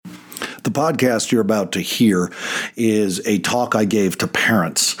The podcast you're about to hear is a talk I gave to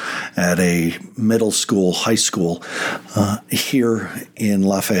parents at a middle school, high school here in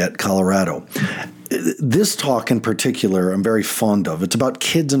Lafayette, Colorado. This talk in particular I'm very fond of. It's about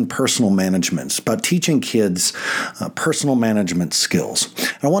kids and personal management. It's about teaching kids personal management skills.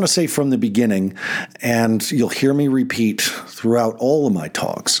 And I want to say from the beginning, and you'll hear me repeat throughout all of my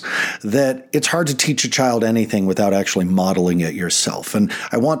talks, that it's hard to teach a child anything without actually modeling it yourself. And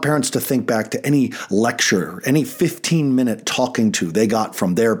I want parents to think back to any lecture, any 15-minute talking to they got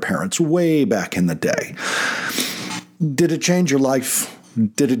from their parents way back in the day. Did it change your life?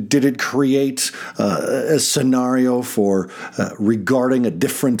 Did it create a scenario for regarding a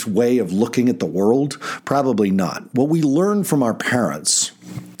different way of looking at the world? Probably not. What we learn from our parents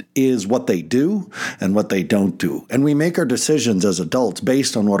is what they do and what they don't do. And we make our decisions as adults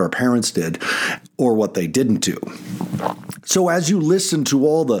based on what our parents did or what they didn't do. So as you listen to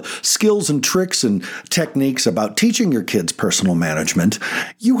all the skills and tricks and techniques about teaching your kids personal management,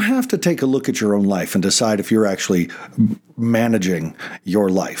 you have to take a look at your own life and decide if you're actually managing your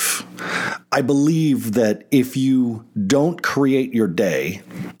life. I believe that if you don't create your day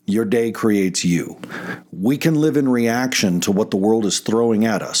creates you. We can live in reaction to what the world is throwing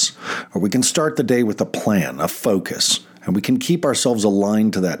at us, or we can start the day with a plan, a focus. And we can keep ourselves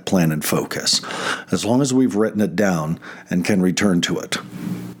aligned to that plan and focus, as long as we've written it down and can return to it.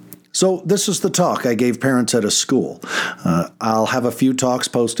 So this is the talk I gave parents at a school. I'll have a few talks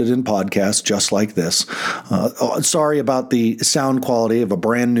posted in podcasts just like this. Sorry about the sound quality of a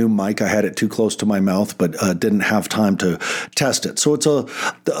brand new mic. I had it too close to my mouth, but didn't have time to test it. So it's a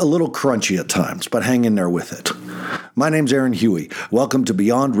little crunchy at times, but hang in there with it. My name's Aaron Huey. Welcome to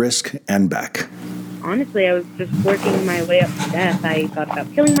Beyond Risk and Back. Honestly, I was just working my way up to death. I thought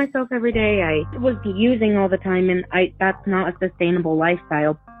about killing myself every day. I was using all the time, and that's not a sustainable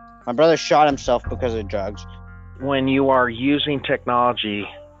lifestyle. My brother shot himself because of drugs. When you are using technology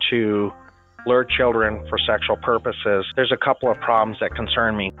to lure children for sexual purposes, there's a couple of problems that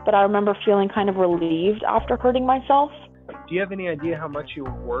concern me. But I remember feeling kind of relieved after hurting myself. Do you have any idea how much you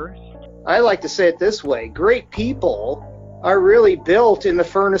were worth? I like to say it this way. Great people are really built in the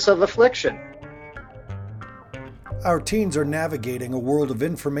furnace of affliction. Our teens are navigating a world of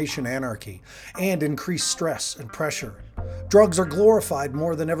information anarchy and increased stress and pressure. Drugs are glorified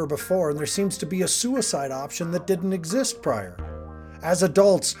more than ever before, and there seems to be a suicide option that didn't exist prior. As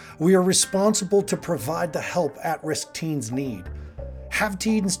adults, we are responsible to provide the help at-risk teens need. Have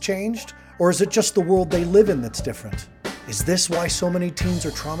teens changed, or is it just the world they live in that's different? Is this why so many teens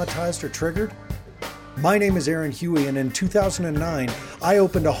are traumatized or triggered? My name is Aaron Huey, and in 2009, I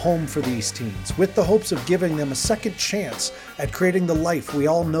opened a home for these teens with the hopes of giving them a second chance at creating the life we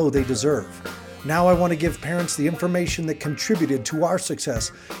all know they deserve. Now I want to give parents the information that contributed to our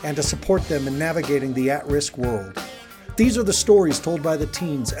success and to support them in navigating the at-risk world. These are the stories told by the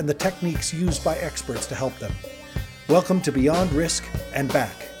teens and the techniques used by experts to help them. Welcome to Beyond Risk and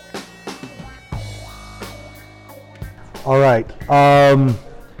Back. All right.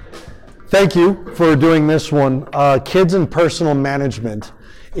 Thank you for doing this one. Kids and personal management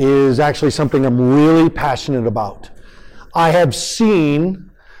is actually something I'm really passionate about. I have seen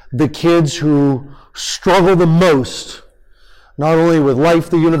the kids who struggle the most, not only with life,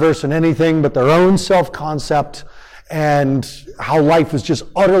 the universe, and anything, but their own self-concept and how life has just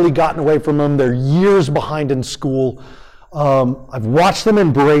utterly gotten away from them. They're years behind in school. I've watched them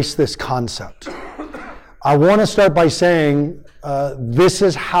embrace this concept. I want to start by saying this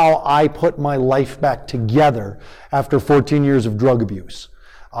is how I put my life back together after 14 years of drug abuse.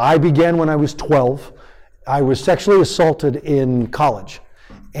 I began when I was 12. I was sexually assaulted in college,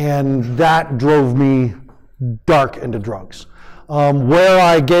 and that drove me dark into drugs. Where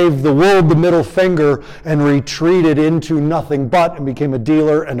I gave the world the middle finger and retreated into nothing but and became a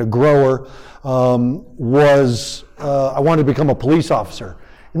dealer and a grower was I wanted to become a police officer.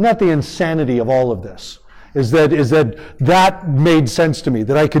 Isn't that the insanity of all of this? Is that made sense to me,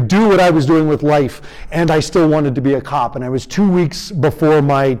 that I could do what I was doing with life and I still wanted to be a cop. And I was 2 weeks before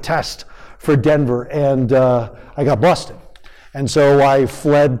my test for Denver, and I got busted. And so I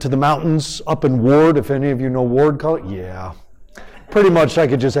fled to the mountains up in Ward. If any of you know Ward, yeah. Pretty much I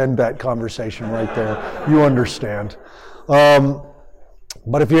could just end that conversation right there. You understand.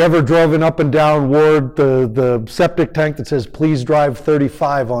 But if you ever driven up and down Ward, the septic tank that says please drive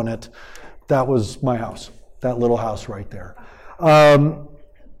 35 on it, that was my house. That little house right there.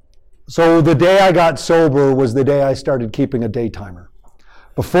 So the day I got sober was the day I started keeping a day timer.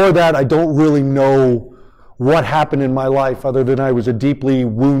 Before that, I don't really know what happened in my life other than I was a deeply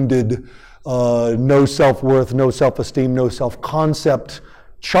wounded, no self-worth, no self-esteem, no self-concept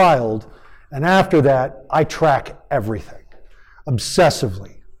child, and after that, I track everything,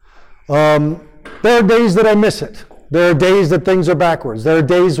 obsessively. There are days that I miss it. There are days that things are backwards. There are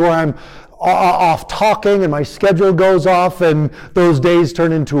days where I'm off talking and my schedule goes off, and those days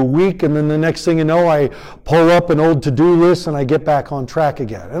turn into a week, and then the next thing you know, I pull up an old to-do list and I get back on track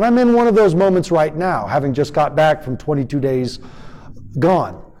again. And I'm in one of those moments right now, having just got back from 22 days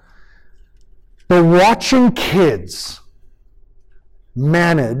gone. But watching kids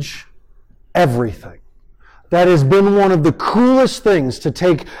manage everything, that has been one of the coolest things, to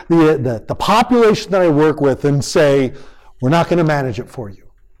take the population that I work with and say, we're not going to manage it for you.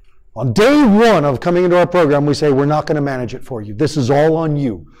 On day one of coming into our program, we say, we're not going to manage it for you. This is all on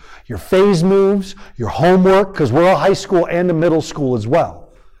you. Your phase moves, your homework, because we're a high school and a middle school as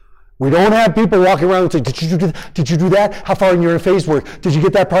well. We don't have people walking around and saying, did you do that? How far in your phase work? Did you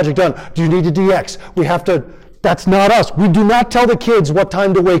get that project done? Do you need to DX? We have to, that's not us. We do not tell the kids what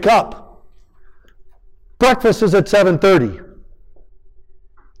time to wake up. Breakfast is at 7:30.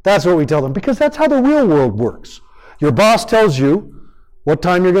 That's what we tell them, because that's how the real world works. Your boss tells you what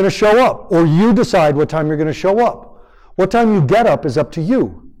time you're going to show up, or you decide what time you're going to show up. What time you get up is up to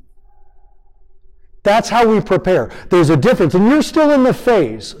you. That's how we prepare. There's a difference, and you're still in the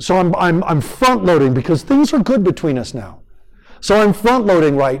phase, so I'm front loading because things are good between us now. So I'm front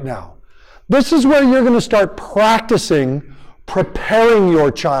loading right now. This is where you're going to start practicing preparing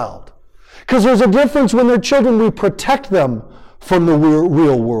your child. Because there's a difference when they're children, we protect them from the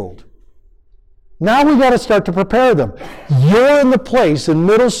real world. Now we got to start to prepare them. You're in the place in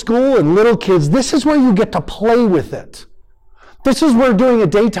middle school and little kids, this is where you get to play with it. This is where doing a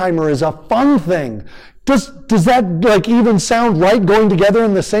daytimer is a fun thing. Does that even sound right, going together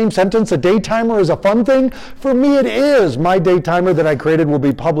in the same sentence? A daytimer is a fun thing? For me it is. My daytimer that I created will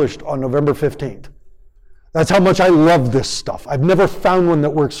be published on November 15th. That's how much I love this stuff. I've never found one that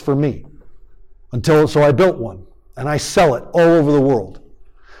works for me. So I built one, and I sell it all over the world.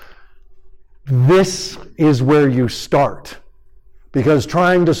 This is where you start. Because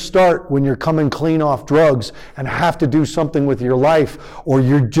trying to start when you're coming clean off drugs and have to do something with your life, or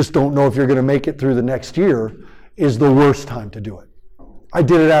you just don't know if you're going to make it through the next year, is the worst time to do it. I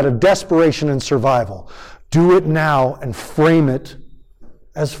did it out of desperation and survival. Do it now and frame it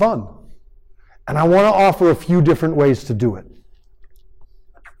as fun. And I want to offer a few different ways to do it.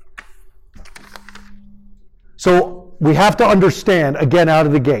 So we have to understand, again, out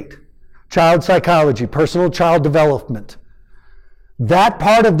of the gate, child psychology, personal child development. That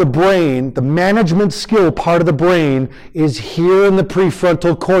part of the brain, the management skill part of the brain, is here in the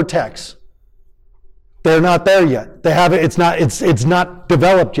prefrontal cortex. They're not there yet. They have it. It's not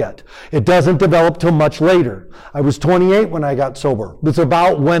developed yet. It doesn't develop till much later. I was 28 when I got sober. It's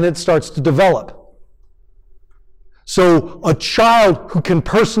about when it starts to develop. So a child who can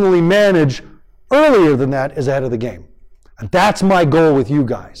personally manage earlier than that is ahead of the game. And that's my goal with you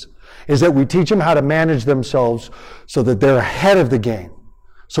guys, is that we teach them how to manage themselves so that they're ahead of the game.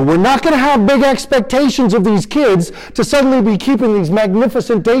 So we're not going to have big expectations of these kids to suddenly be keeping these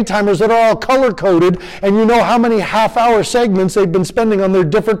magnificent daytimers that are all color-coded, and you know how many half-hour segments they've been spending on their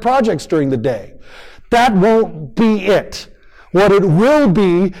different projects during the day. That won't be it. What it will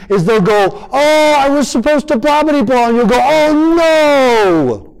be is they'll go, oh, I was supposed to blah-blah-blah, and you'll go, oh,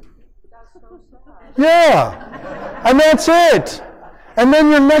 no! Yeah, and that's it. And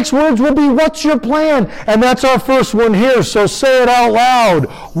then your next words will be, what's your plan? And that's our first one here, so say it out loud.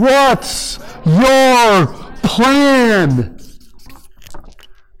 What's your plan?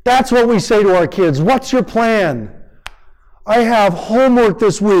 That's what we say to our kids. What's your plan? I have homework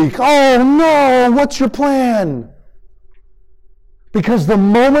this week. Oh no, what's your plan? Because the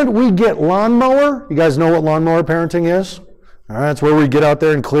moment we get lawnmower, you guys know what lawnmower parenting is? All right, that's where we get out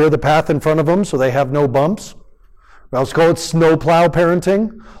there and clear the path in front of them so they have no bumps. Let's call it snowplow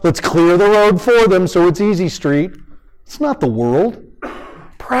parenting. Let's clear the road for them so it's easy street. It's not the world.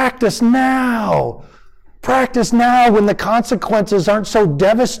 Practice now. Practice now when the consequences aren't so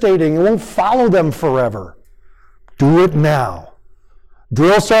devastating. It won't follow them forever. Do it now.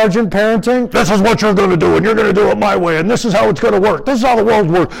 Drill sergeant parenting, this is what you're going to do, and you're going to do it my way, and this is how it's going to work. This is how the world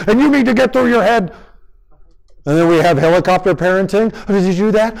works, and you need to get through your head. And then we have helicopter parenting. Oh, did you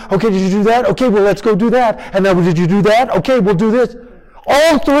do that? Okay, did you do that? Okay, well, let's go do that. And then, did you do that? Okay, we'll do this.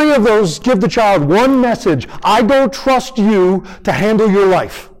 All three of those give the child one message. I don't trust you to handle your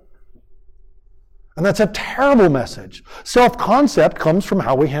life. And that's a terrible message. Self-concept comes from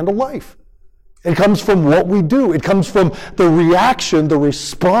how we handle life. It comes from what we do. It comes from the reaction, the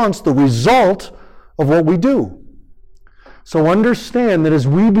response, the result of what we do. So understand that as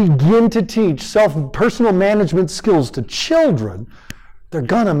we begin to teach personal management skills to children, they're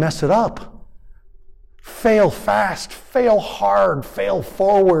gonna mess it up. Fail fast, fail hard, fail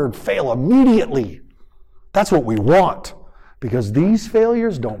forward, fail immediately. That's what we want, because these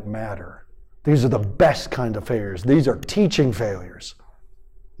failures don't matter. These are the best kind of failures. These are teaching failures,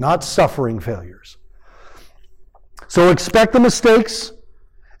 not suffering failures. So expect the mistakes,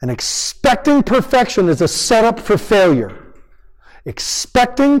 and expecting perfection is a setup for failure.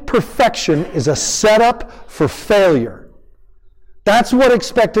 Expecting perfection is a setup for failure. That's what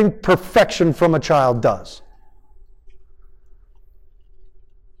expecting perfection from a child does.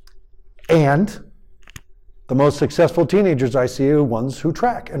 And the most successful teenagers I see are ones who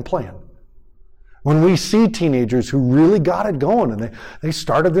track and plan. When we see teenagers who really got it going, and they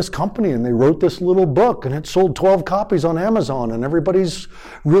started this company and they wrote this little book and it sold 12 copies on Amazon and everybody's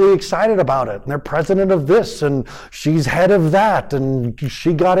really excited about it, and they're president of this and she's head of that and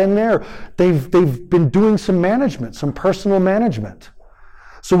she got in there. They've been doing some management, some personal management.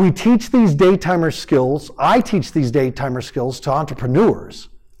 So we teach these daytimer skills. I teach these daytimer skills to entrepreneurs,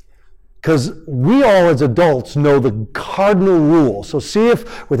 because we all as adults know the cardinal rule. So see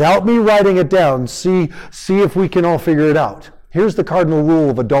if, without me writing it down, see if we can all figure it out. Here's the cardinal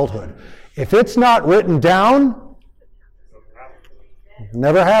rule of adulthood. If it's not written down,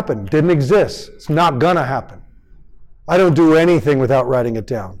 never happened, didn't exist. It's not gonna happen. I don't do anything without writing it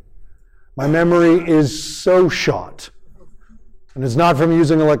down. My memory is so short, and it's not from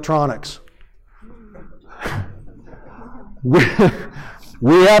using electronics.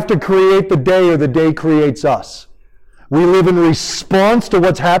 We have to create the day, or the day creates us. We live in response to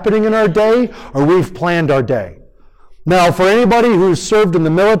what's happening in our day, or we've planned our day. Now, for anybody who's served in the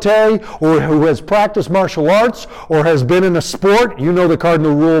military, or who has practiced martial arts, or has been in a sport, you know the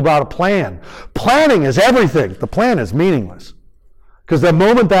cardinal rule about a plan. Planning is everything. The plan is meaningless. Because the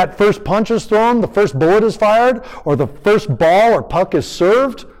moment that first punch is thrown, the first bullet is fired, or the first ball or puck is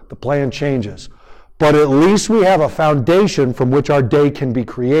served, the plan changes. But at least we have a foundation from which our day can be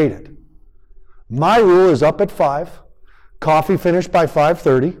created. My rule is up at 5, coffee finished by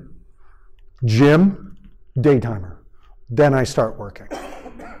 5:30, gym, daytimer. Then I start working.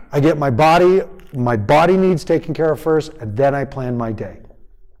 I get my body needs taken care of first, and then I plan my day.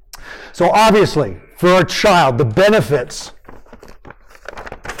 So obviously, for our child, the benefits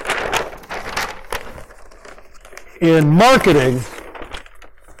in marketing,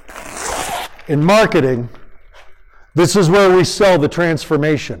 this is where we sell the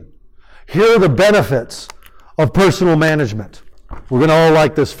transformation. Here are the benefits of personal management. We're going to all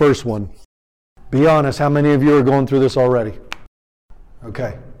like this first one. Be honest, how many of you are going through this already?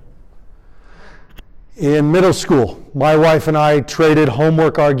 Okay. In middle school, my wife and I traded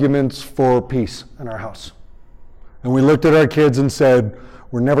homework arguments for peace in our house. And we looked at our kids and said,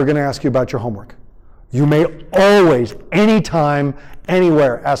 we're never going to ask you about your homework. You may always, anytime,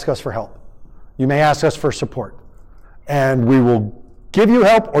 anywhere, ask us for help. You may ask us for support, and we will give you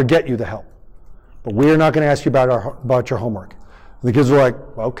help or get you the help. But we are not going to ask you about your homework. And the kids were like,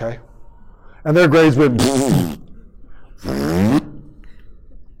 okay. And their grades went.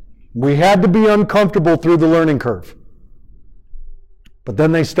 We had to be uncomfortable through the learning curve. But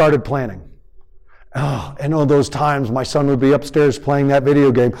then they started planning. Oh, and on those times, my son would be upstairs playing that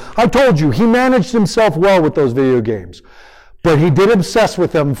video game. I told you, he managed himself well with those video games. But he did obsess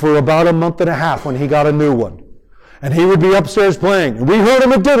with them for about a month and a half when he got a new one. And he would be upstairs playing. And we heard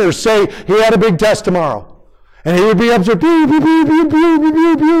him at dinner say he had a big test tomorrow. And he would be upstairs, pew, pew, pew, pew, pew,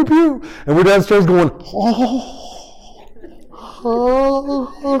 pew, pew, pew. And we're downstairs going,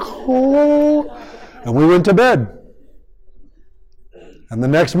 and we went to bed. And the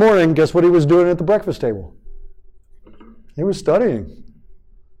next morning, guess what he was doing at the breakfast table? He was studying.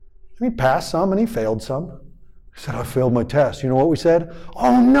 And he passed some and he failed some. He said, I failed my test. You know what we said?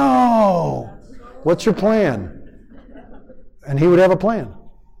 Oh no! What's your plan? And he would have a plan.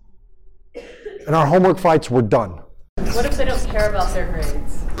 And our homework fights were done. What if they don't care about their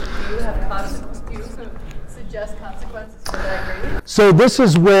grades? Do you suggest consequences for their grades? So this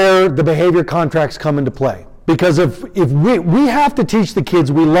is where the behavior contracts come into play. Because if we have to teach the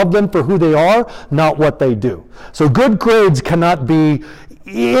kids we love them for who they are, not what they do. So good grades cannot be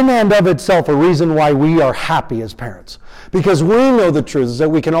in and of itself a reason why we are happy as parents. Because we know the truth is that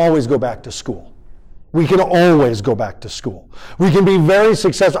we can always go back to school. We can always go back to school. We can be very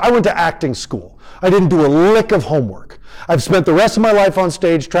successful. I went to acting school. I didn't do a lick of homework. I've spent the rest of my life on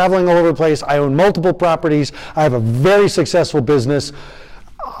stage, traveling all over the place. I own multiple properties. I have a very successful business.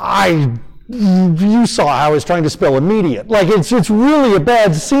 You saw how I was trying to spell immediate. Like it's really a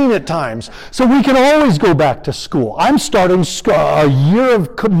bad scene at times. So we can always go back to school. I'm starting a year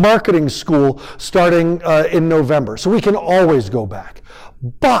of marketing school starting in November. So we can always go back.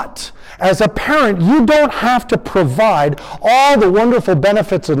 But as a parent, you don't have to provide all the wonderful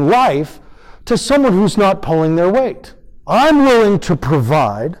benefits in life to someone who's not pulling their weight. I'm willing to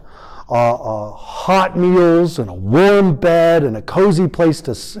provide hot meals and a warm bed and a cozy place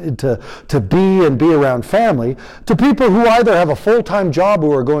to be and be around family to people who either have a full-time job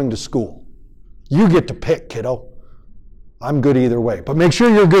or are going to school. You get to pick, kiddo. I'm good either way. But make sure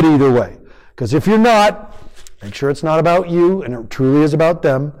you're good either way. Because if you're not, make sure it's not about you and it truly is about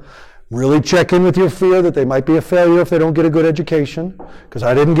them. Really check in with your fear that they might be a failure if they don't get a good education. Because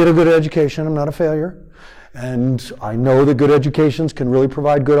I didn't get a good education. I'm not a failure. And I know that good educations can really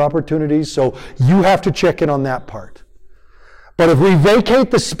provide good opportunities. So you have to check in on that part. But if we vacate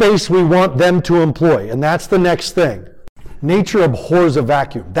the space we want them to employ, and that's the next thing. Nature abhors a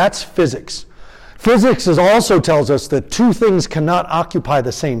vacuum. That's physics. Physics also tells us that two things cannot occupy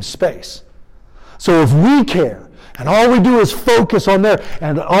the same space. So if we care, and all we do is focus on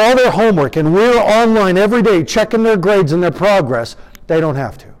all their homework, and we're online every day checking their grades and their progress, they don't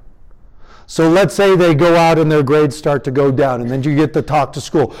have to. So let's say they go out and their grades start to go down, and then you get to talk to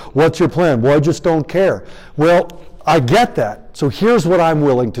school. What's your plan? Well, I just don't care. Well, I get that. So here's what I'm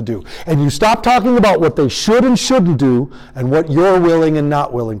willing to do. And you stop talking about what they should and shouldn't do and what you're willing and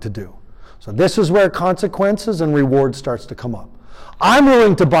not willing to do. So this is where consequences and reward starts to come up. I'm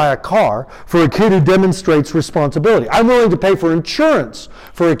willing to buy a car for a kid who demonstrates responsibility. I'm willing to pay for insurance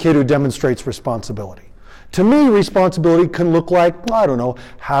for a kid who demonstrates responsibility. To me, responsibility can look like, I don't know,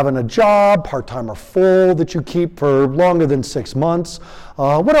 having a job, part-time or full, that you keep for longer than 6 months.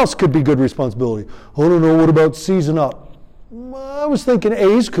 What else could be good responsibility? I don't know, what about season up? I was thinking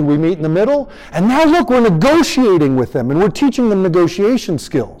A's, could we meet in the middle? And now look, we're negotiating with them and we're teaching them negotiation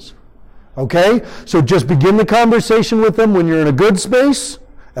skills. Okay? So just begin the conversation with them when you're in a good space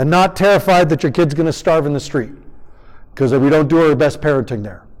and not terrified that your kid's going to starve in the street. Because we don't do our best parenting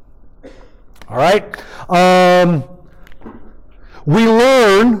there. All right? We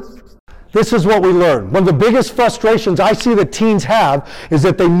learn, this is what we learn. One of the biggest frustrations I see that teens have is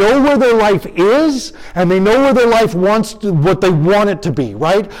that they know where their life is and they know where their life what they want it to be,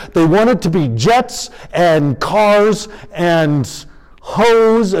 right? They want it to be jets and cars and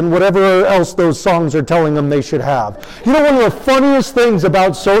hose and whatever else those songs are telling them they should have. You know, one of the funniest things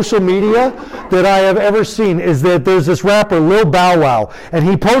about social media that I have ever seen is that there's this rapper, Lil Bow Wow, and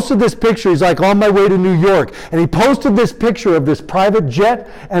he posted this picture. He's like on my way to New York, and he posted this picture of this private jet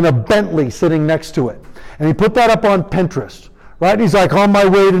and a Bentley sitting next to it. And he put that up on Pinterest. Right? He's like, on my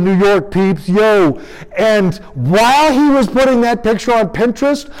way to New York, peeps, yo. And while he was putting that picture on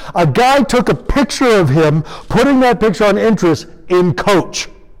Pinterest, a guy took a picture of him putting that picture on Pinterest in Coach.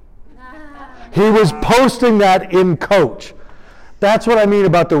 He was posting that in Coach. That's what I mean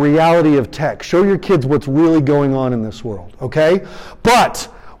about the reality of tech. Show your kids what's really going on in this world, okay?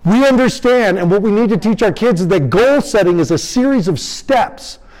 But we understand, and what we need to teach our kids is that goal setting is a series of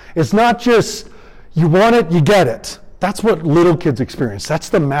steps. It's not just, you want it, you get it. That's what little kids experience. That's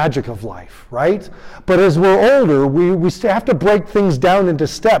the magic of life, right? But as we're older, we have to break things down into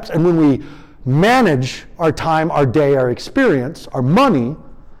steps. And when we manage our time, our day, our experience, our money,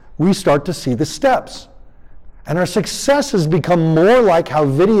 we start to see the steps. And our successes become more like how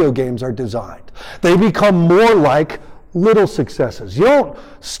video games are designed. They become more like little successes. You don't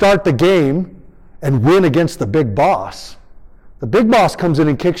start the game and win against the big boss. The big boss comes in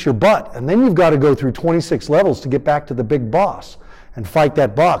and kicks your butt, and then you've got to go through 26 levels to get back to the big boss and fight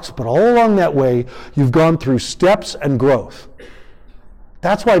that boss. But all along that way, you've gone through steps and growth.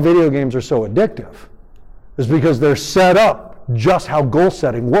 That's why video games are so addictive, is because they're set up just how goal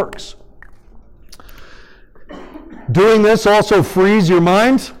setting works. Doing this also frees your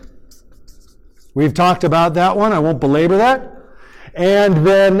mind. We've talked about that one. I won't belabor that. And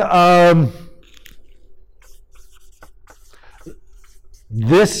then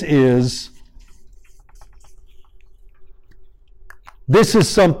This is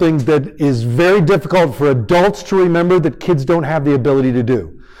something that is very difficult for adults to remember that kids don't have the ability to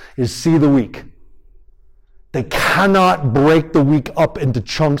do, is see the week. They cannot break the week up into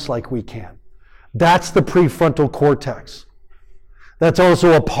chunks like we can. That's the prefrontal cortex. That's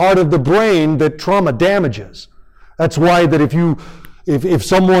also a part of the brain that trauma damages. That's why that if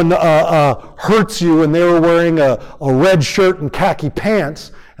someone hurts you and they were wearing a red shirt and khaki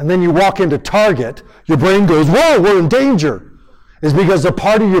pants, and then you walk into Target, your brain goes, whoa, we're in danger. It's because the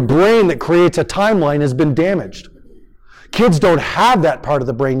part of your brain that creates a timeline has been damaged. Kids don't have that part of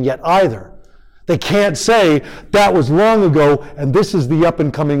the brain yet either. They can't say, that was long ago, and this is the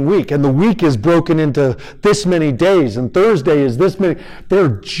up-and-coming week, and the week is broken into this many days, and Thursday is this many.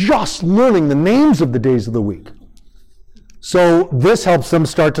 They're just learning the names of the days of the week. So this helps them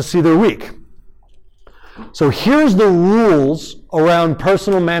start to see their week. So here's the rules around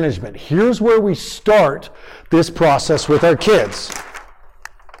personal management. Here's where we start this process with our kids.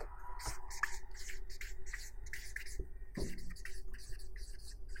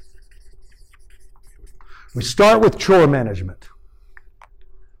 We start with chore management.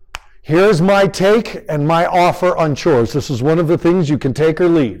 Here's my take and my offer on chores. This is one of the things you can take or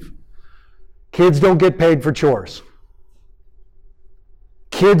leave. Kids don't get paid for chores.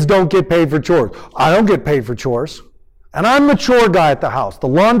 Kids don't get paid for chores. I don't get paid for chores. And I'm the chore guy at the house. The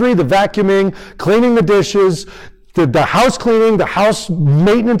laundry, the vacuuming, cleaning the dishes, the house cleaning, the house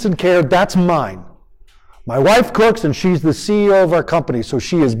maintenance and care, that's mine. My wife cooks and she's the CEO of our company, so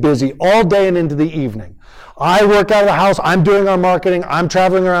she is busy all day and into the evening. I work out of the house, I'm doing our marketing, I'm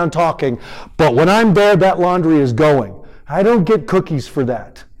traveling around talking, but when I'm there, that laundry is going. I don't get cookies for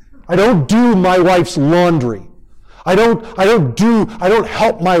that. I don't do my wife's laundry. I don't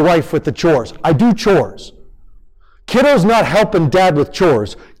help my wife with the chores. I do chores. Kiddo's not helping dad with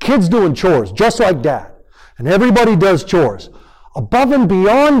chores. Kid's doing chores, just like dad. And everybody does chores. Above and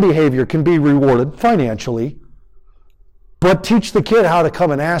beyond behavior can be rewarded financially, but teach the kid how to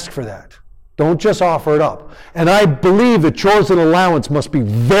come and ask for that. Don't just offer it up. And I believe that chores and allowance must be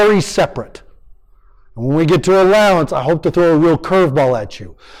very separate. And when we get to allowance, I hope to throw a real curveball at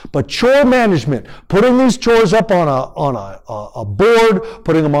you. But chore management, putting these chores up on a board,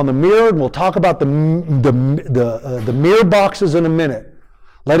 putting them on the mirror, and we'll talk about the mirror boxes in a minute.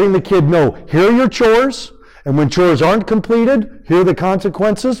 Letting the kid know, here are your chores, and when chores aren't completed, here are the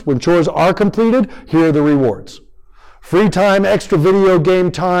consequences. When chores are completed, here are the rewards. Free time, extra video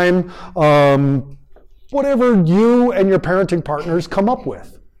game time, whatever you and your parenting partners come up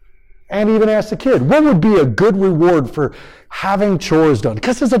with. And even ask the kid, what would be a good reward for having chores done?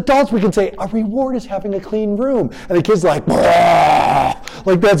 Because as adults, we can say, a reward is having a clean room. And the kid's like,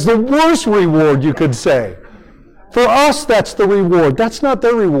 that's the worst reward you could say. For us, that's the reward. That's not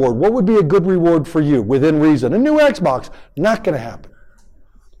their reward. What would be a good reward for you within reason? A new Xbox, not going to happen.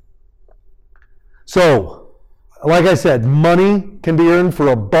 So, like I said, money can be earned for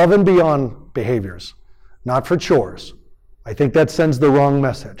above and beyond behaviors, not for chores. I think that sends the wrong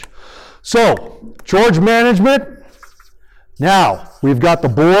message. So, chores management. Now, we've got the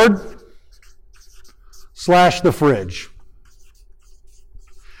board / the fridge.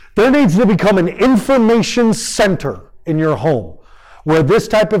 There needs to become an information center in your home where this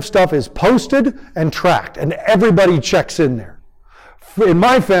type of stuff is posted and tracked, and everybody checks in there. In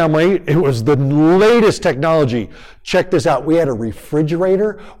my family, it was the latest technology. Check this out. We had a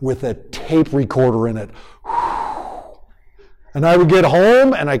refrigerator with a tape recorder in it. And I would get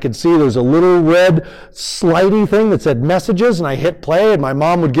home and I could see there's a little red slidey thing that said messages, and I hit play and my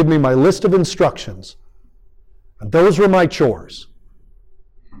mom would give me my list of instructions. And those were my chores.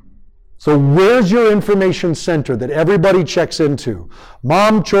 So where's your information center that everybody checks into?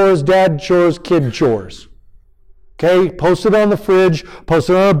 Mom chores, dad chores, kid chores. Okay, post it on the fridge, post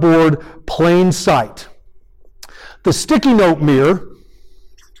it on a board, plain sight. The sticky note mirror.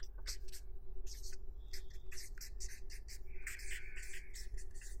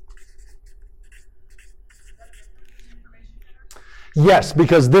 Yes,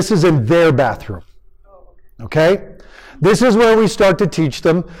 because this is in their bathroom. Okay? This is where we start to teach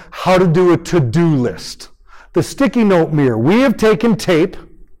them how to do a to-do list. The sticky note mirror. We have taken tape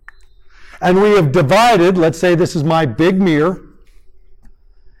and we have divided, let's say this is my big mirror,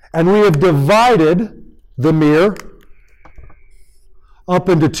 and we have divided the mirror up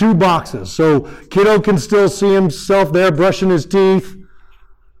into two boxes. So kiddo can still see himself there brushing his teeth.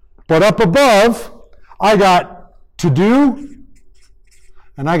 But up above, I got to do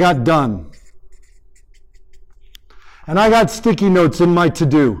and I got done. And I got sticky notes in my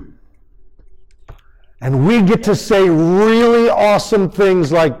to-do. And we get to say really awesome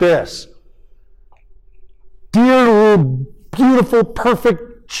things like this. Dear little beautiful,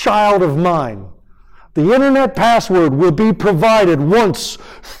 perfect child of mine, the internet password will be provided once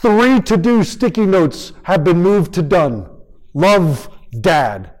 3 to-do sticky notes have been moved to done. Love,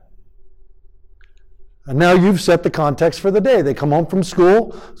 Dad. And now you've set the context for the day. They come home from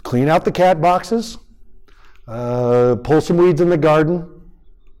school, clean out the cat boxes, pull some weeds in the garden,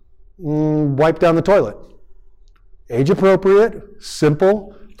 wipe down the toilet. Age appropriate,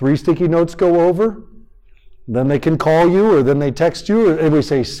 simple, 3 sticky notes go over. Then they can call you, or then they text you, and we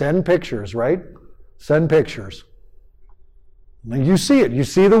say, send pictures, right? Send pictures. And you see it. You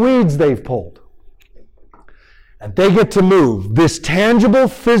see the weeds they've pulled. And they get to move. This tangible,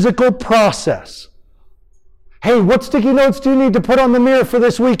 physical process. Hey, what sticky notes do you need to put on the mirror for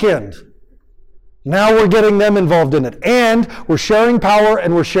this weekend? Now we're getting them involved in it. And we're sharing power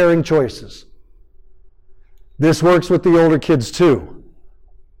and we're sharing choices. This works with the older kids too.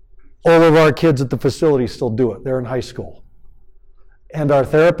 All of our kids at the facility still do it. They're in high school. And our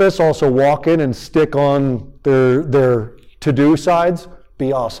therapists also walk in and stick on their to-do sides.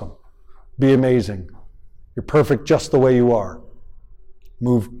 Be awesome. Be amazing. You're perfect just the way you are.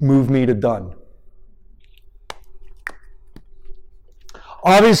 Move me to done.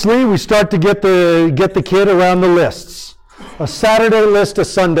 Obviously, we start to get the kid around the lists. A Saturday list, a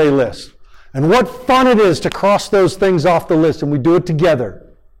Sunday list. And what fun it is to cross those things off the list, and we do it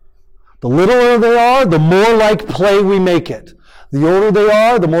together. The littler they are, the more like play we make it. The older they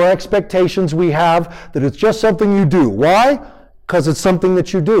are, the more expectations we have that it's just something you do. Why? Because it's something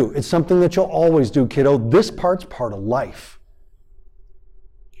that you do. It's something that you'll always do, kiddo. This part's part of life.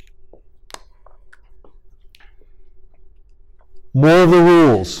 More of the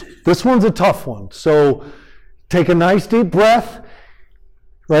rules. This one's a tough one. So take a nice deep breath.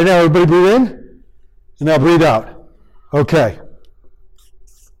 Right now, everybody breathe in. And now breathe out. Okay.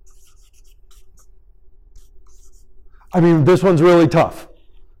 I mean, this one's really tough.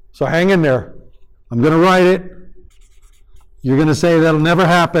 So hang in there. I'm going to write it. You're going to say that'll never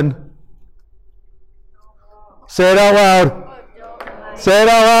happen. Say it out loud. Say it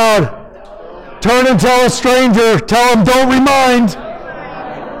out loud. Turn and tell a stranger. Tell them, don't remind.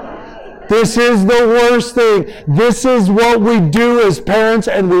 This is the worst thing. This is what we do as parents,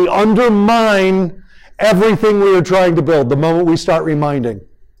 and we undermine everything we are trying to build the moment we start reminding.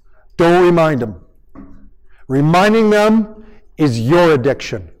 Don't remind them. Reminding them is your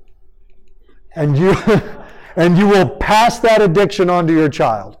addiction. And you will pass that addiction on to your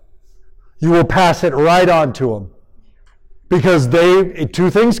child. You will pass it right on to them. Because two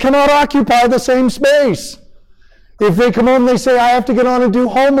things cannot occupy the same space. If they come home and they say, I have to get on and do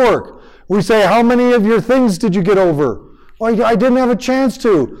homework. We say, how many of your things did you get over? Well, I didn't have a chance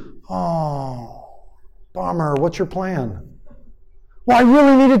to. Oh, bummer. What's your plan? Well, I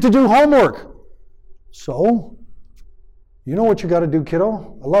really needed to do homework. So, you know what you got to do,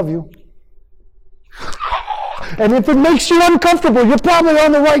 kiddo. I love you. And if it makes you uncomfortable, you're probably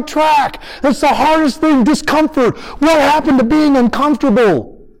on the right track. That's the hardest thing, discomfort. What happened to being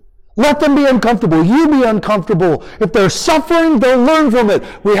uncomfortable? Let them be uncomfortable. You be uncomfortable. If they're suffering, they'll learn from it.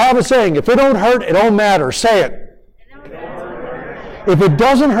 We have a saying, if it don't hurt, it don't matter. Say it. If it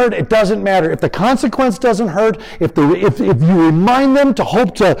doesn't hurt, it doesn't matter. If the consequence doesn't hurt, if you remind them to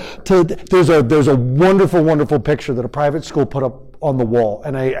hope to there's a wonderful, wonderful picture that a private school put up on the wall,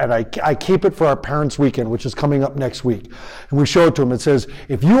 and I keep it for our parents' weekend, which is coming up next week. And we show it to them. It says,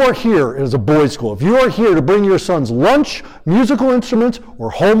 if you are here, it is a boys' school, if you are here to bring your son's lunch, musical instruments, or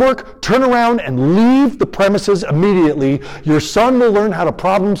homework, turn around and leave the premises immediately. Your son will learn how to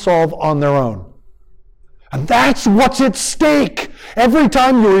problem solve on their own. And that's what's at stake. Every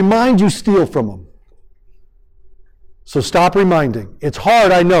time you remind, you steal from them. So stop reminding. It's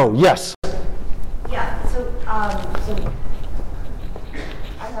hard, I know. Yes? Yeah, so I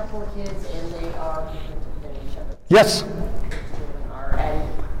have 4 kids and they are different than each other. Yes? Children are.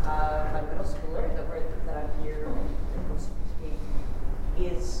 And my middle schooler that I'm here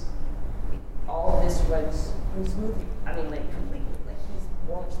is all of this runs smoothly. I mean, like completely. Like he's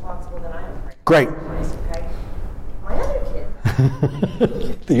more responsible than I am. Great. Okay. My other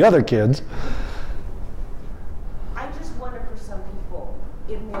kid. The other kids. I just wonder for some people,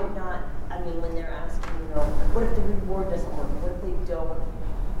 it may not, I mean, when they're asking, what if the reward doesn't work? What if they don't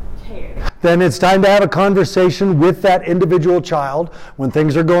care? Then it's time to have a conversation with that individual child when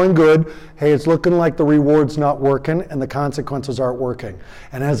things are going good. Hey, it's looking like the reward's not working and the consequences aren't working.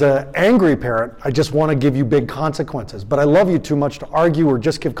 And as an angry parent, I just want to give you big consequences. But I love you too much to argue or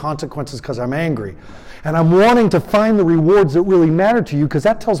just give consequences because I'm angry. And I'm wanting to find the rewards that really matter to you because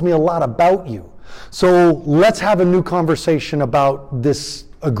that tells me a lot about you. So let's have a new conversation about this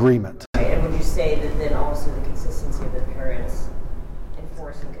agreement. And would you say that then also the consistency of the parents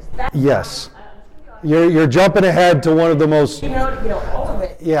enforcing? Yes. You're jumping ahead to one of the most... all of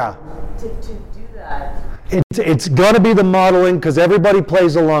it. Yeah. To do that. It's going to be the modeling because everybody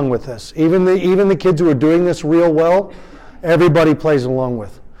plays along with this. Even the kids who are doing this real well, everybody plays along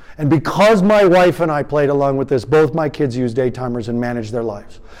with. And because my wife and I played along with this, both my kids use daytimers and manage their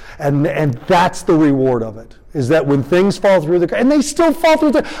lives. And that's the reward of it, is that when things fall through and they still fall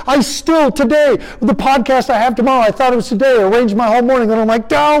through I still today, with the podcast I have tomorrow, I thought it was today, I arranged my whole morning, and I'm like,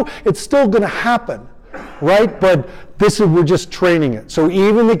 no, it's still going to happen, right? But we're just training it. So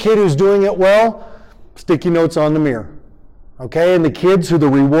even the kid who's doing it well, sticky notes on the mirror, okay? And the kids who the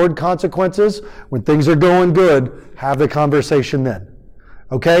reward consequences, when things are going good, have the conversation then.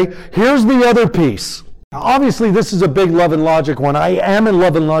 Okay? Here's the other piece. Now, obviously, this is a big Love and Logic one. I am a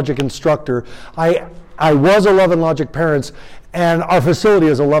Love and Logic instructor. I was a Love and Logic parent, and our facility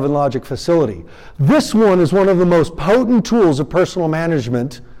is a Love and Logic facility. This one is one of the most potent tools of personal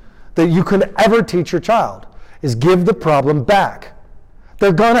management that you can ever teach your child, is give the problem back.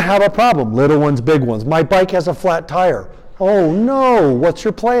 They're going to have a problem, little ones, big ones. My bike has a flat tire. Oh no, what's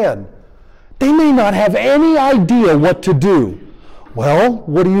your plan? They may not have any idea what to do. Well,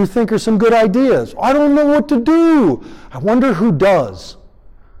 what do you think are some good ideas? I don't know what to do. I wonder who does.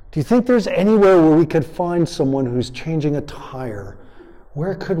 Do you think there's anywhere where we could find someone who's changing a tire?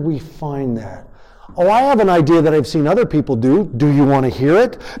 Where could we find that? Oh, I have an idea that I've seen other people do. Do you want to hear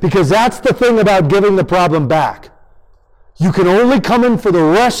it? Because that's the thing about giving the problem back. You can only come in for the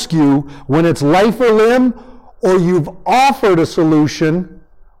rescue when it's life or limb, or you've offered a solution,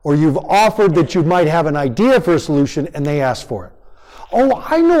 or you've offered that you might have an idea for a solution and they ask for it. Oh,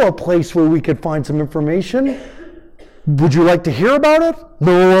 I know a place where we could find some information. Would you like to hear about it?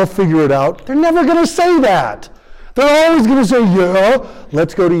 No, I'll figure it out. They're never going to say that. They're always going to say, yeah,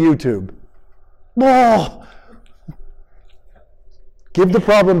 let's go to YouTube. Oh. Give the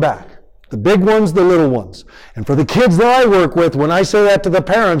problem back. The big ones, the little ones. And for the kids that I work with, when I say that to the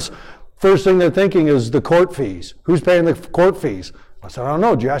parents, first thing they're thinking is the court fees. Who's paying the court fees? I said, I don't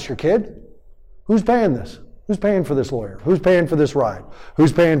know. Did you ask your kid? Who's paying this? Who's paying for this lawyer? Who's paying for this ride?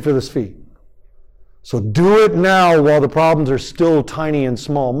 Who's paying for this fee? So do it now while the problems are still tiny and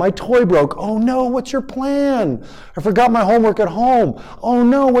small. My toy broke. Oh no, what's your plan? I forgot my homework at home. Oh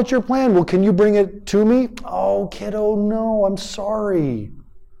no, what's your plan? Well, can you bring it to me? Oh, kiddo, no, I'm sorry.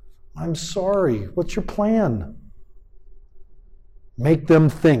 I'm sorry. What's your plan? Make them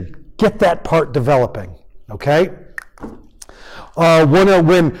think. Get that part developing, okay?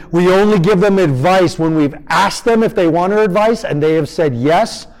 When we only give them advice when we've asked them if they want our advice and they have said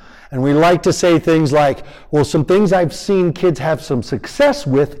yes, and we like to say things like, well, some things I've seen kids have some success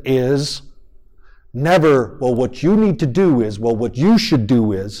with is never, well, what you need to do is, well, what you should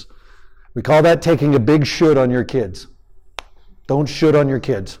do is. We call that taking a big should on your kids. Don't should on your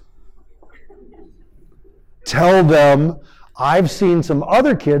kids. Tell them, I've seen some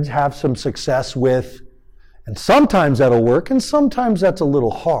other kids have some success with, and sometimes that'll work, and sometimes that's a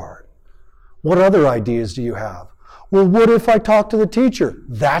little hard. What other ideas do you have? Well, what if I talk to the teacher?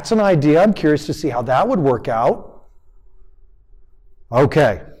 That's an idea. I'm curious to see how that would work out.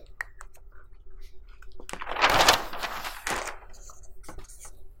 Okay.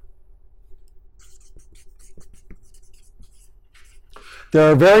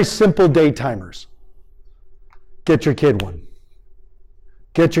 There are very simple day timers. Get your kid one.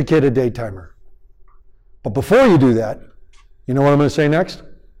 Get your kid a day timer. But before you do that, you know what I'm going to say next?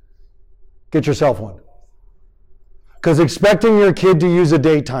 Get yourself one. Because expecting your kid to use a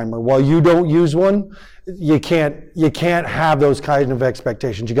day timer while you don't use one, you can't have those kind of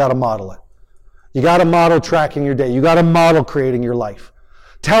expectations. You got to model it. You got to model tracking your day. You got to model creating your life.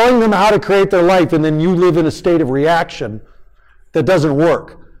 Telling them how to create their life and then you live in a state of reaction, that doesn't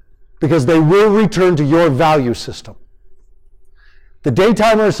work. Because they will return to your value system. The day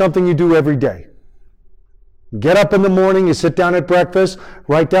timer is something you do every day. You get up in the morning, you sit down at breakfast,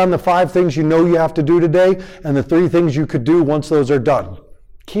 write down the 5 things you know you have to do today and the 3 things you could do once those are done.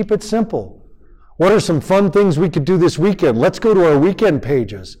 Keep it simple. What are some fun things we could do this weekend? Let's go to our weekend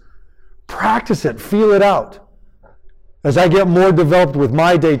pages. Practice it, feel it out. As I get more developed with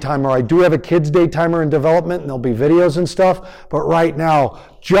my day timer, I do have a kid's day timer in development and there'll be videos and stuff, but right now,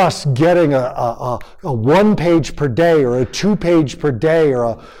 just getting a 1 page per day or a 2 page per day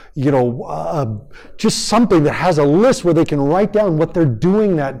or just something that has a list where they can write down what they're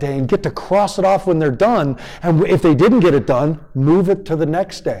doing that day and get to cross it off when they're done. And if they didn't get it done, move it to the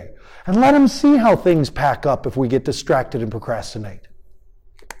next day. And let them see how things pack up if we get distracted and procrastinate.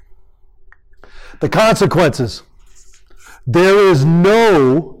 The consequences. There is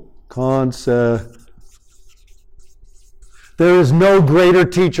no greater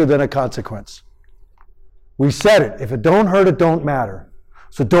teacher than a consequence. We said it. If it don't hurt, it don't matter.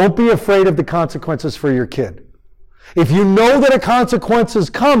 So don't be afraid of the consequences for your kid. If you know that a consequence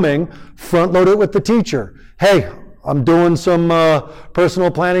is coming, front load it with the teacher. Hey, I'm doing some personal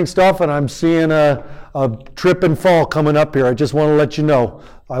planning stuff and I'm seeing a trip and fall coming up here. I just want to let you know.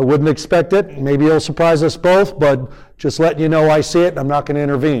 I wouldn't expect it. Maybe it'll surprise us both, but just letting you know I see it and I'm not going to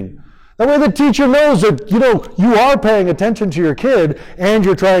intervene. That way the teacher knows that, you are paying attention to your kid and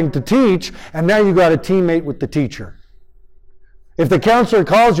you're trying to teach, and now you got a teammate with the teacher. If the counselor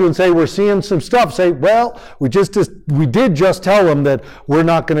calls you and say, we're seeing some stuff, say, well, we did just tell them that we're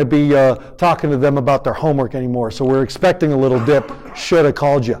not going to be talking to them about their homework anymore, so we're expecting a little dip should have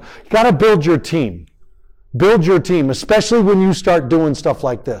called you. You got to build your team. Build your team, especially when you start doing stuff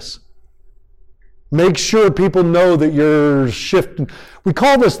like this. Make sure people know that you're shifting. We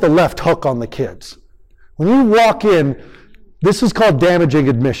call this the left hook on the kids. When you walk in, this is called damaging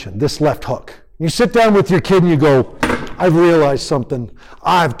admission, this left hook. You sit down with your kid and you go, I've realized something.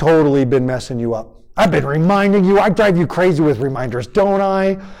 I've totally been messing you up. I've been reminding you. I drive you crazy with reminders, don't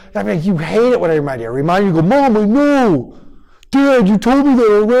I? I mean, you hate it when I remind you. I remind you, go, Mom, I know. Dad, you told me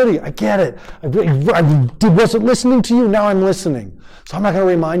that already. I get it. I wasn't listening to you. Now I'm listening. So I'm not going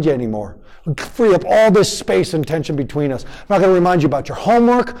to remind you anymore. Free up all this space and tension between us. I'm not going to remind you about your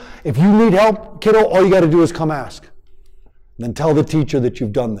homework. If you need help, kiddo, all you got to do is come ask. And then tell the teacher that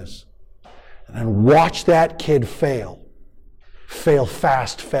you've done this. And then watch that kid fail. Fail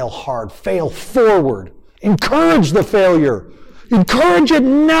fast, fail hard, fail forward. Encourage the failure. Encourage it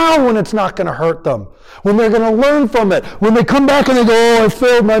now when it's not going to hurt them. When they're going to learn from it. When they come back and they go, oh, I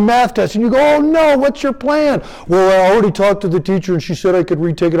failed my math test. And you go, oh no, what's your plan? Well, I already talked to the teacher and she said I could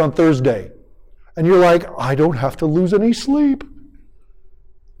retake it on Thursday. And you're like, I don't have to lose any sleep.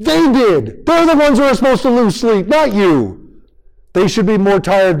 They did. They're the ones who are supposed to lose sleep, not you. They should be more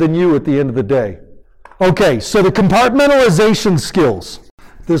tired than you at the end of the day. Okay, so the compartmentalization skills.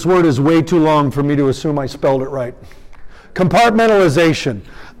 This word is way too long for me to assume I spelled it right. Compartmentalization.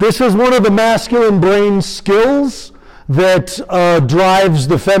 This is one of the masculine brain skills that drives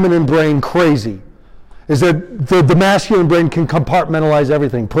the feminine brain crazy. Is that the masculine brain can compartmentalize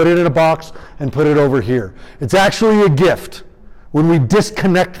everything. Put it in a box and put it over here. It's actually a gift when we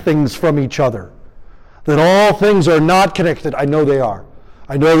disconnect things from each other. That all things are not connected. I know they are.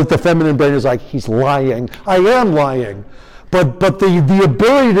 I know that the feminine brain is like, he's lying. I am lying. But the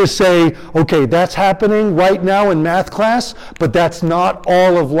ability to say, okay, that's happening right now in math class, but that's not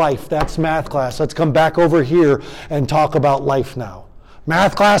all of life. That's math class. Let's come back over here and talk about life now.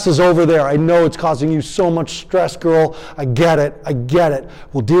 Math class is over there. I know it's causing you so much stress, girl. I get it. I get it.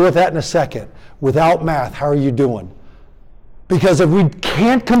 We'll deal with that in a second. Without math, how are you doing? Because if we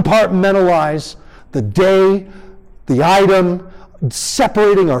can't compartmentalize the day, the item,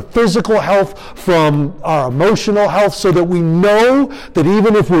 separating our physical health from our emotional health so that we know that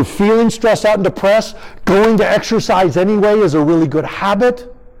even if we're feeling stressed out and depressed, going to exercise anyway is a really good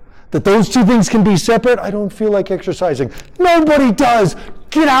habit, that those two things can be separate. I don't feel like exercising. Nobody does.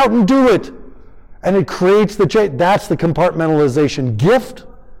 Get out and do it. And it creates that's the compartmentalization gift,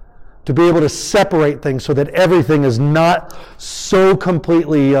 to be able to separate things so that everything is not so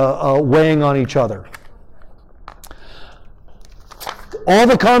completely weighing on each other. All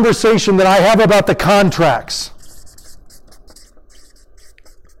the conversation that I have about the contracts,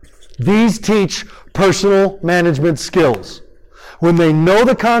 these teach personal management skills. When they know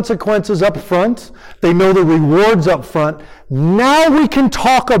the consequences up front, they know the rewards up front, now we can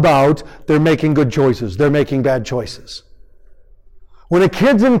talk about they're making good choices, they're making bad choices. When a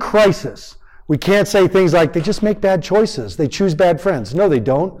kid's in crisis, we can't say things like, they just make bad choices, they choose bad friends. No, they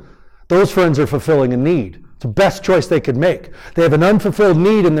don't. Those friends are fulfilling a need. It's the best choice they could make. They have an unfulfilled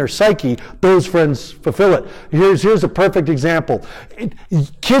need in their psyche. Those friends fulfill it. Here's a perfect example.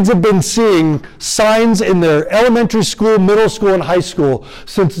 Kids have been seeing signs in their elementary school, middle school, and high school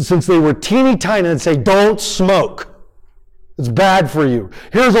since they were teeny tiny and say, don't smoke. It's bad for you.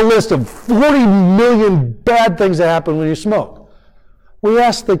 Here's a list of 40 million bad things that happen when you smoke. We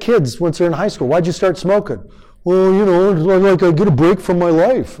ask the kids once they're in high school, why'd you start smoking? Well, like I get a break from my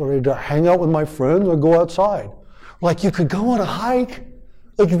life, or I hang out with my friends, or go outside. Like you could go on a hike.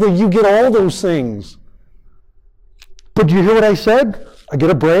 Like you get all those things. But do you hear what I said? I get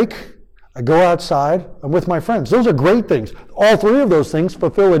a break, I go outside, I'm with my friends. Those are great things. All three of those things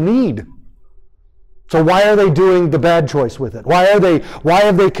fulfill a need. So why are they doing the bad choice with it? Why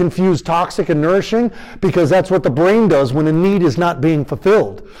have they confused toxic and nourishing? Because that's what the brain does when a need is not being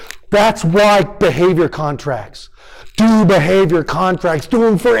fulfilled. That's why behavior contracts. Do behavior contracts. Do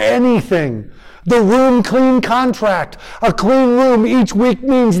them for anything. The room clean contract. A clean room each week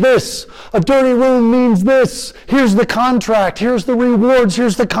means this. A dirty room means this. Here's the contract. Here's the rewards.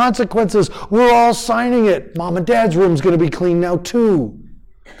 Here's the consequences. We're all signing it. Mom and Dad's room's going to be clean now too,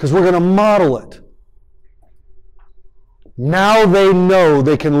 because we're going to model it. Now they know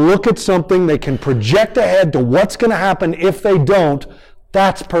they can look at something, they can project ahead to what's going to happen if they don't.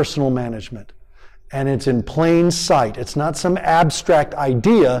 That's personal management. And it's in plain sight. It's not some abstract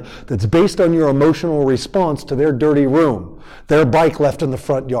idea that's based on your emotional response to their dirty room, their bike left in the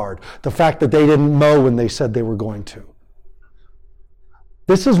front yard, the fact that they didn't mow when they said they were going to.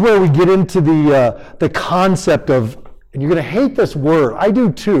 This is where we get into the concept of, and you're going to hate this word, I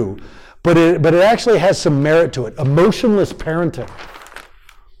do too, but it actually has some merit to it. Emotionless parenting.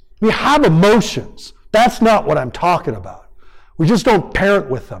 We have emotions. That's not what I'm talking about. We just don't parent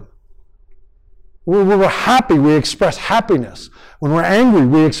with them. When we're happy, we express happiness. When we're angry,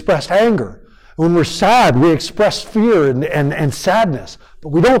 we express anger. When we're sad, we express fear and sadness. But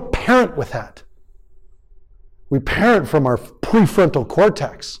we don't parent with that. We parent from our prefrontal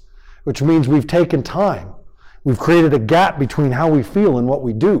cortex, which means we've taken time. We've created a gap between how we feel and what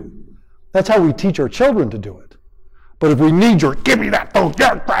we do. That's how we teach our children to do it. But if we need your, give me that phone,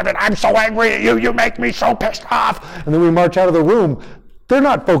 grab it, I'm so angry at you, you make me so pissed off, and then we march out of the room, they're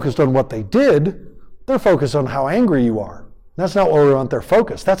not focused on what they did, they're focused on how angry you are. That's not where we want their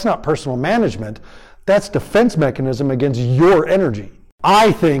focus. That's not personal management. That's defense mechanism against your energy.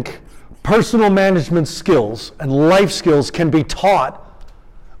 I think personal management skills and life skills can be taught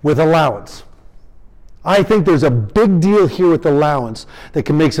with allowance. I think there's a big deal here with allowance that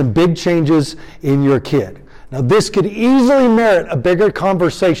can make some big changes in your kid. Now, this could easily merit a bigger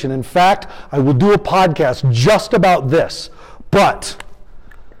conversation. In fact, I will do a podcast just about this. But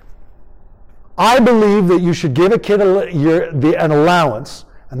I believe that you should give a kid an allowance,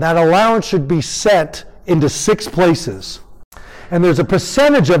 and that allowance should be set into 6 places. And there's a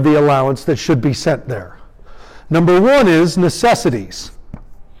percentage of the allowance that should be sent there. Number 1 is necessities.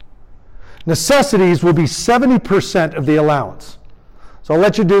 Necessities will be 70% of the allowance. So I'll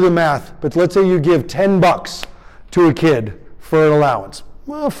let you do the math, but let's say you give $10 to a kid for an allowance.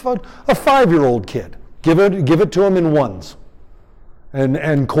 Well, a 5-year-old kid, give it to him in ones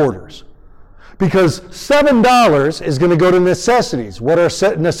and quarters. Because $7 is going to go to necessities. What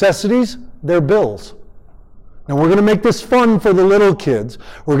are necessities? They're bills. And we're going to make this fun for the little kids.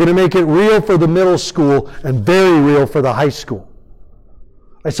 We're going to make it real for the middle school and very real for the high school.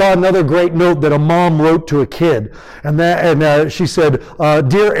 I saw another great note that a mom wrote to a kid, and she said,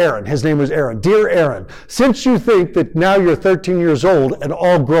 "Dear Aaron," his name was Aaron, "Dear Aaron, since you think that now you're 13 years old and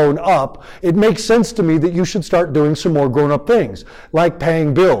all grown up, it makes sense to me that you should start doing some more grown-up things, like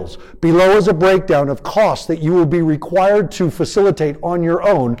paying bills. Below is a breakdown of costs that you will be required to facilitate on your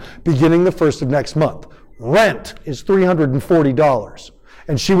own beginning the 1st of next month. Rent is $340.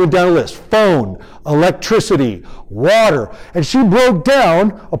 And she went down a list: phone, electricity, water. And she broke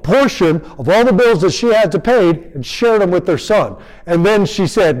down a portion of all the bills that she had to pay and shared them with their son. And then she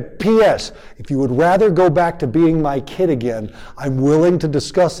said, P.S., if you would rather go back to being my kid again, I'm willing to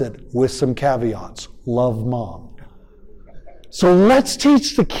discuss it with some caveats. Love, Mom. So let's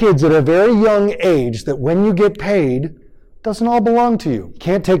teach the kids at a very young age that when you get paid, doesn't all belong to you.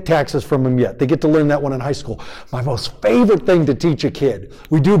 Can't take taxes from them yet. They get to learn that one in high school. My most favorite thing to teach a kid.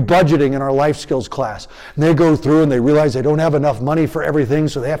 We do budgeting in our life skills class. And they go through and they realize they don't have enough money for everything,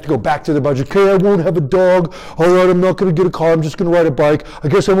 so they have to go back to the budget. Okay, I won't have a dog. All right, I'm not going to get a car. I'm just going to ride a bike. I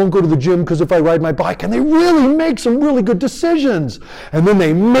guess I won't go to the gym because if I ride my bike. And they really make some really good decisions. And then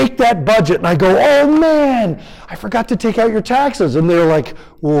they make that budget and I go, oh man, I forgot to take out your taxes. And they're like,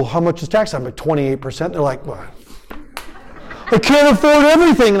 well, how much is tax? I'm like 28%. They're like, well, I can't afford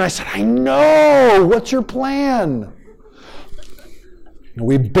everything. And I said, I know. What's your plan? And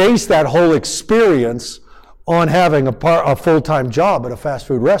we base that whole experience on having a full-time job at a fast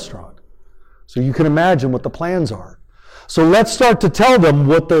food restaurant. So you can imagine what the plans are. So let's start to tell them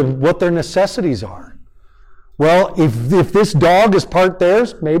what their necessities are. Well, if this dog is part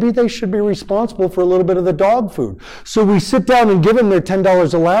theirs, maybe they should be responsible for a little bit of the dog food. So we sit down and give them their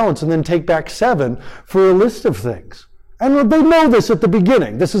 $10 allowance and then take back $7 for a list of things. And they know this at the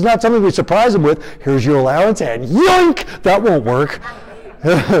beginning. This is not something we surprise them with. Here's your allowance, and yoink, that won't work.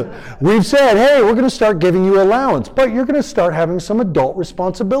 We've said, hey, we're going to start giving you allowance, but you're going to start having some adult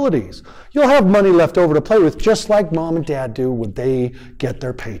responsibilities. You'll have money left over to play with, just like mom and dad do when they get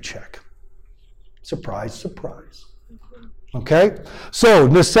their paycheck. Surprise, surprise. Okay? So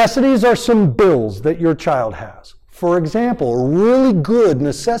necessities are some bills that your child has. For example, a really good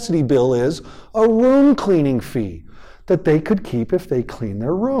necessity bill is a room cleaning fee that they could keep if they clean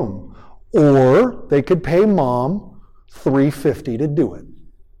their room. Or they could pay mom $350 to do it.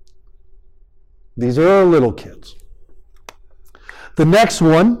 These are our little kids. The next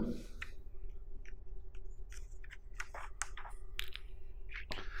one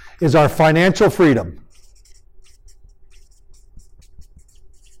is our financial freedom.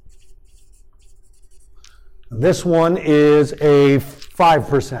 This one is a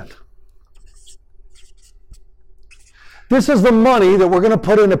 5%. This is the money that we're going to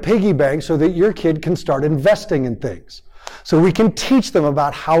put in a piggy bank so that your kid can start investing in things. So we can teach them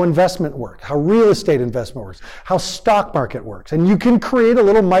about how investment works, how real estate investment works, how stock market works. And you can create a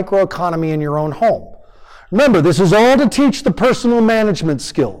little microeconomy in your own home. Remember, this is all to teach the personal management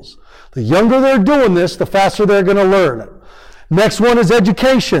skills. The younger they're doing this, the faster they're going to learn. Next one is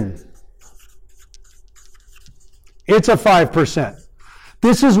education. It's a 5%.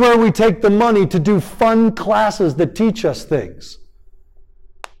 This is where we take the money to do fun classes that teach us things.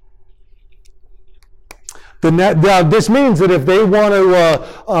 This means that if they want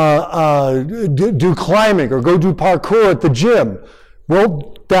to do climbing or go do parkour at the gym,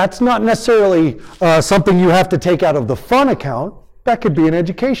 well, that's not necessarily something you have to take out of the fun account. That could be an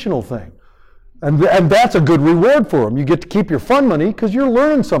educational thing. And that's a good reward for them. You get to keep your fun money because you're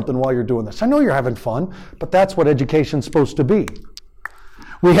learning something while you're doing this. I know you're having fun, but that's what education's supposed to be.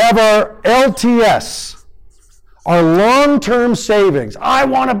 We have our LTS, our long-term savings. I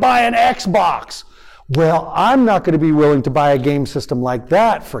want to buy an Xbox. Well, I'm not going to be willing to buy a game system like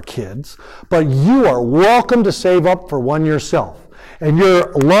that for kids, but you are welcome to save up for one yourself. And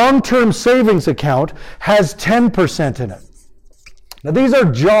your long-term savings account has 10% in it. Now, these are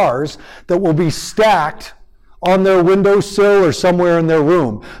jars that will be stacked on their windowsill or somewhere in their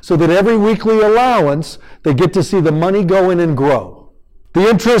room so that every weekly allowance, they get to see the money go in and grow. The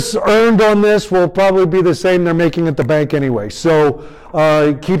interest earned on this will probably be the same they're making at the bank anyway. So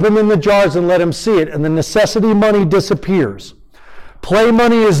keep them in the jars and let them see it, and the necessity money disappears. Play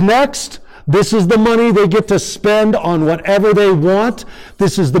money is next. This is the money they get to spend on whatever they want.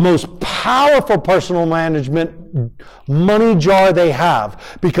 This is the most powerful personal management money jar they have,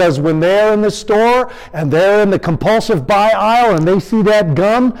 because when they're in the store and they're in the compulsive buy aisle and they see that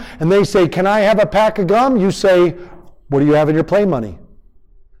gum and they say, "Can I have a pack of gum?" You say, "What do you have in your play money?"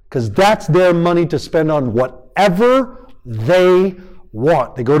 Because that's their money to spend on whatever they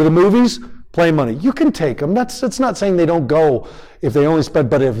want. They go to the movies, play money. You can take them. It's not saying they don't go if they only spend,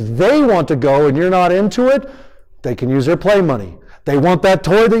 but if they want to go and you're not into it, they can use their play money. They want that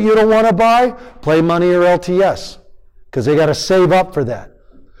toy that you don't want to buy, play money or LTS, because they got to save up for that.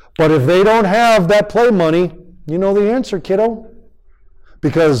 But if they don't have that play money, you know the answer, kiddo.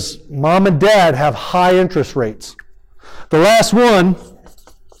 Because mom and dad have high interest rates. The last one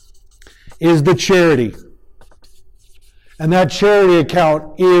is the charity. And that charity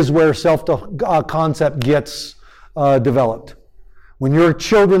account is where self-concept gets developed. When your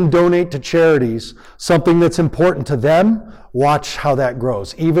children donate to charities, something that's important to them, watch how that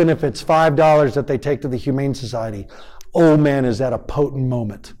grows. Even if it's $5 that they take to the Humane Society, oh man, is that a potent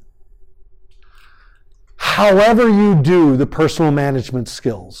moment. However you do the personal management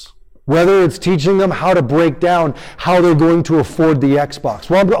skills, whether it's teaching them how to break down how they're going to afford the Xbox.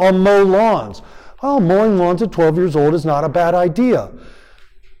 Well, I'll mow lawns. Well, mowing lawns at 12 years old is not a bad idea.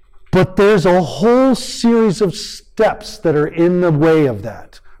 But there's a whole series of steps that are in the way of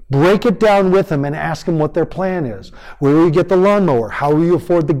that. Break it down with them and ask them what their plan is. Where will you get the lawnmower? How will you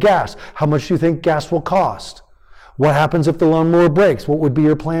afford the gas? How much do you think gas will cost? What happens if the lawnmower breaks? What would be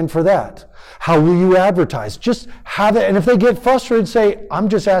your plan for that? How will you advertise? Just have it. And if they get frustrated, say, "I'm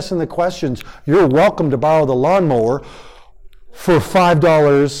just asking the questions. You're welcome to borrow the lawnmower for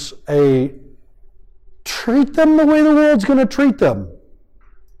 $5 a..." Treat them the way the world's going to treat them.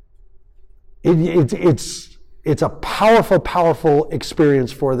 It's a powerful, powerful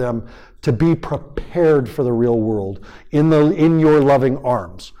experience for them to be prepared for the real world in your loving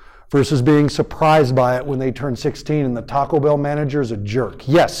arms, versus being surprised by it when they turn 16 and the Taco Bell manager is a jerk.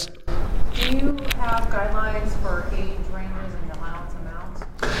 Yes? Do you have guidelines for age ranges and allowance amounts?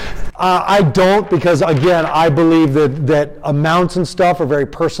 I don't, because again, I believe that amounts and stuff are very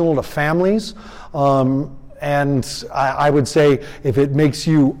personal to families. And I would say if it makes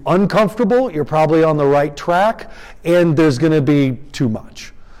you uncomfortable, you're probably on the right track, and there's going to be too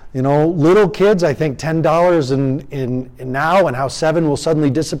much. You know, little kids, I think $10 in now, and how 7 will suddenly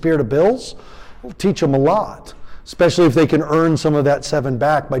disappear to bills, will teach them a lot, especially if they can earn some of that 7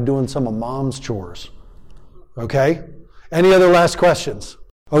 back by doing some of mom's chores. Okay? Any other last questions?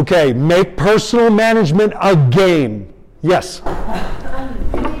 Okay, make personal management a game. Yes?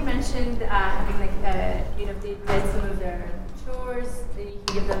 You mentioned having they get some of their chores, they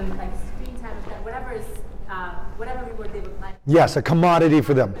give them like screen time, whatever reward they would like. Yes, a commodity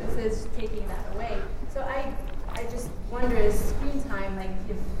for them. Is taking that away. So I just wonder, is screen time, like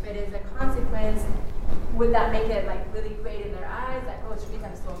if it is a consequence, would that make it like really great in their eyes? Like, oh, screen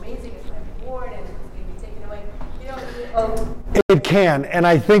time is so amazing, it's my reward, and it's going to be taken away. It can, and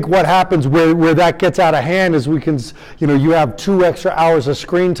I think what happens where that gets out of hand is you have 2 extra hours of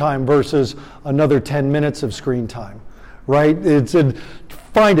screen time versus another 10 minutes of screen time, right?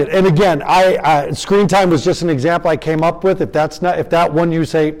 Find it. And again, screen time was just an example I came up with. If that one you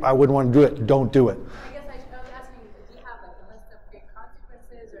say, I wouldn't want to do it, don't do it. I guess I was asking, do you have like a list of big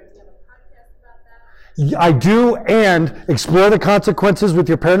consequences, or do you have a podcast about that? I do, and explore the consequences with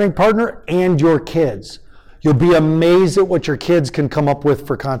your parenting partner and your kids. You'll be amazed at what your kids can come up with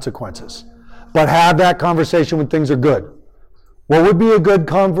for consequences. But have that conversation when things are good. What would be a good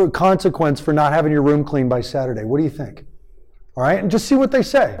consequence for not having your room clean by Saturday? What do you think? All right, and just see what they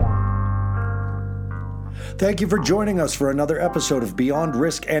say. Thank you for joining us for another episode of Beyond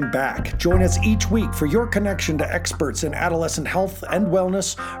Risk and Back. Join us each week for your connection to experts in adolescent health and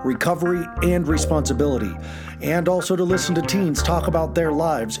wellness, recovery, and responsibility, and also to listen to teens talk about their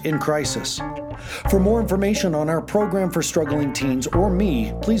lives in crisis. For more information on our program for struggling teens or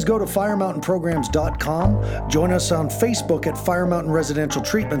me, please go to firemountainprograms.com, join us on Facebook at Fire Mountain Residential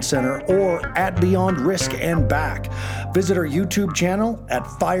Treatment Center or at Beyond Risk and Back. Visit our YouTube channel at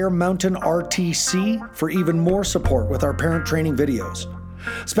Fire Mountain RTC for even more support with our parent training videos.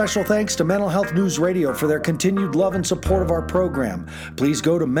 Special thanks to Mental Health News Radio for their continued love and support of our program. Please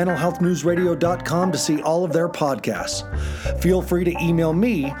go to mentalhealthnewsradio.com to see all of their podcasts. Feel free to email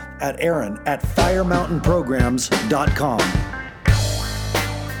me at Aaron@firemountainprograms.com.